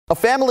A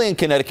family in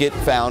Connecticut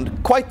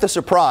found quite the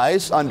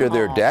surprise under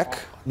their deck.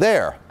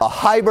 There, a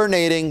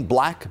hibernating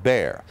black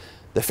bear.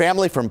 The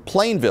family from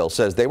Plainville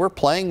says they were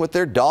playing with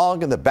their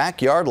dog in the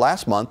backyard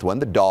last month when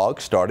the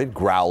dog started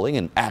growling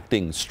and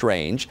acting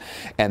strange.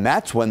 And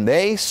that's when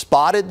they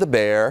spotted the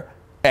bear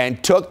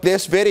and took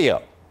this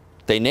video.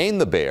 They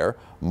named the bear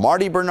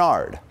Marty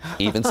Bernard,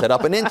 even set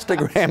up an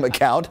Instagram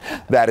account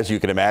that, as you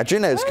can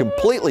imagine, has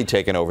completely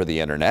taken over the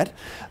internet.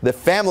 The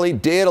family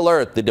did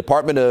alert the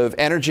Department of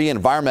Energy and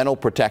Environmental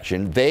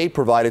Protection. They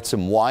provided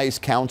some wise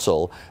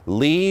counsel.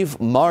 Leave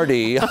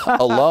Marty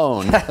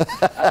alone.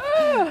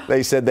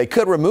 They said they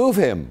could remove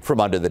him from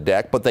under the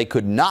deck, but they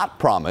could not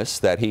promise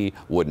that he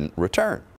wouldn't return.